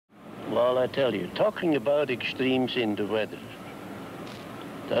Well, I tell you, talking about extremes in the weather,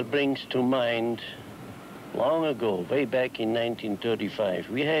 that brings to mind long ago, way back in 1935,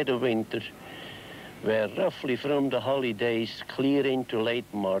 we had a winter where roughly from the holidays clear into late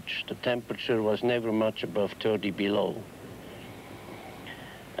March, the temperature was never much above 30 below.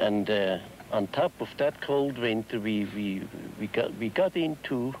 And on top of that cold winter, we got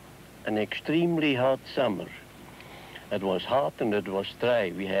into an extremely hot summer. It was hot and it was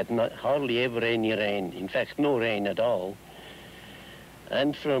dry. We had hardly ever any rain. In fact, no rain at all.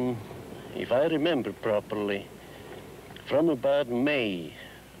 And from, if I remember properly, from about May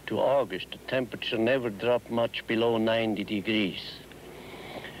to August, the temperature never dropped much below 90 degrees.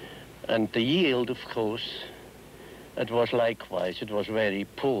 And the yield, of course, it was likewise. It was very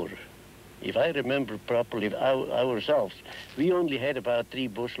poor. If I remember properly, ourselves, we only had about 3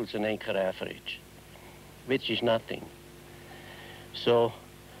 bushels an acre average, which is nothing. So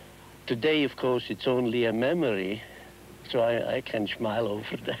today, of course, it's only a memory, so I can smile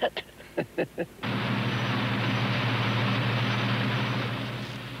over that.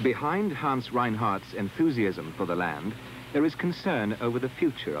 Behind Hans Reinhardt's enthusiasm for the land, there is concern over the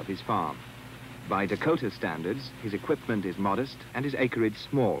future of his farm. By Dakota standards, his equipment is modest and his acreage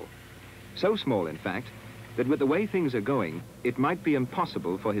small. So small, in fact, that with the way things are going, it might be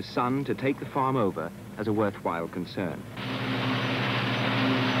impossible for his son to take the farm over as a worthwhile concern.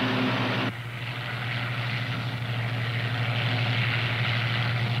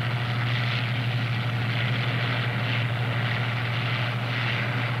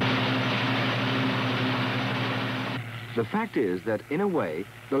 The fact is that, in a way,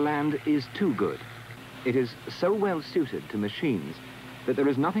 the land is too good. It is so well suited to machines that there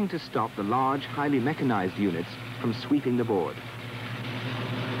is nothing to stop the large, highly mechanized units from sweeping the board.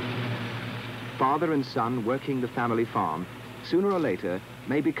 Father and son working the family farm, sooner or later,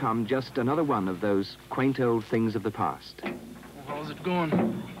 may become just another one of those quaint old things of the past. How's it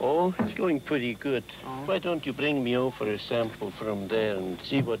going? Oh, it's going pretty good. Oh. Why don't you bring me over a sample from there and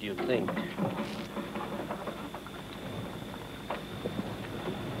see what you think?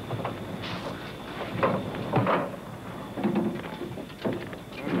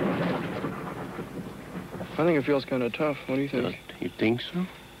 I think it feels kind of tough. What do you think? You think so?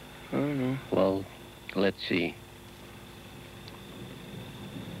 I don't know. Well, let's see.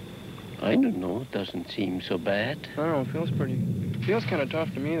 I don't know. It doesn't seem so bad. I don't know. It feels kind of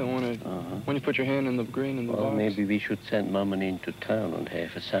tough to me, though, when you put your hand in the grain in the box. Well, maybe we should send Maman into town and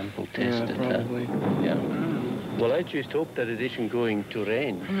have a sample tested. Yeah, probably. Yeah. Well, I just hope that it isn't going to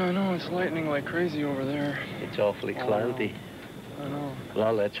rain. Yeah, I know. It's lightning like crazy over there. It's awfully cloudy. I know.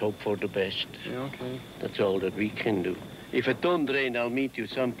 Well, let's hope for the best. Yeah, okay. That's all that we can do. If it don't rain, I'll meet you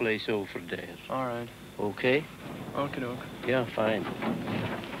someplace over there. All right. Okay? Okie-doke. Yeah, fine.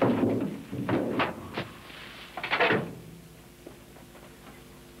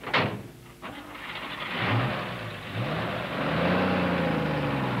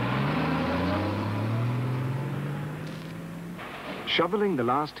 Shoveling the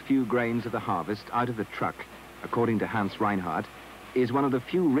last few grains of the harvest out of the truck, according to Hans Reinhardt, is one of the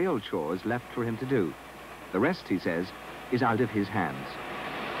few real chores left for him to do. The rest, he says, is out of his hands.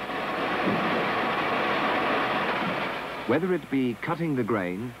 Whether it be cutting the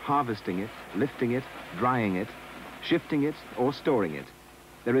grain, harvesting it, lifting it, drying it, shifting it, or storing it,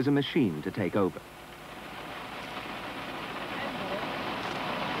 there is a machine to take over.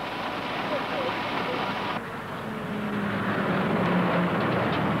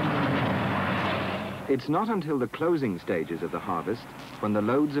 It's not until the closing stages of the harvest, when the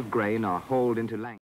loads of grain are hauled into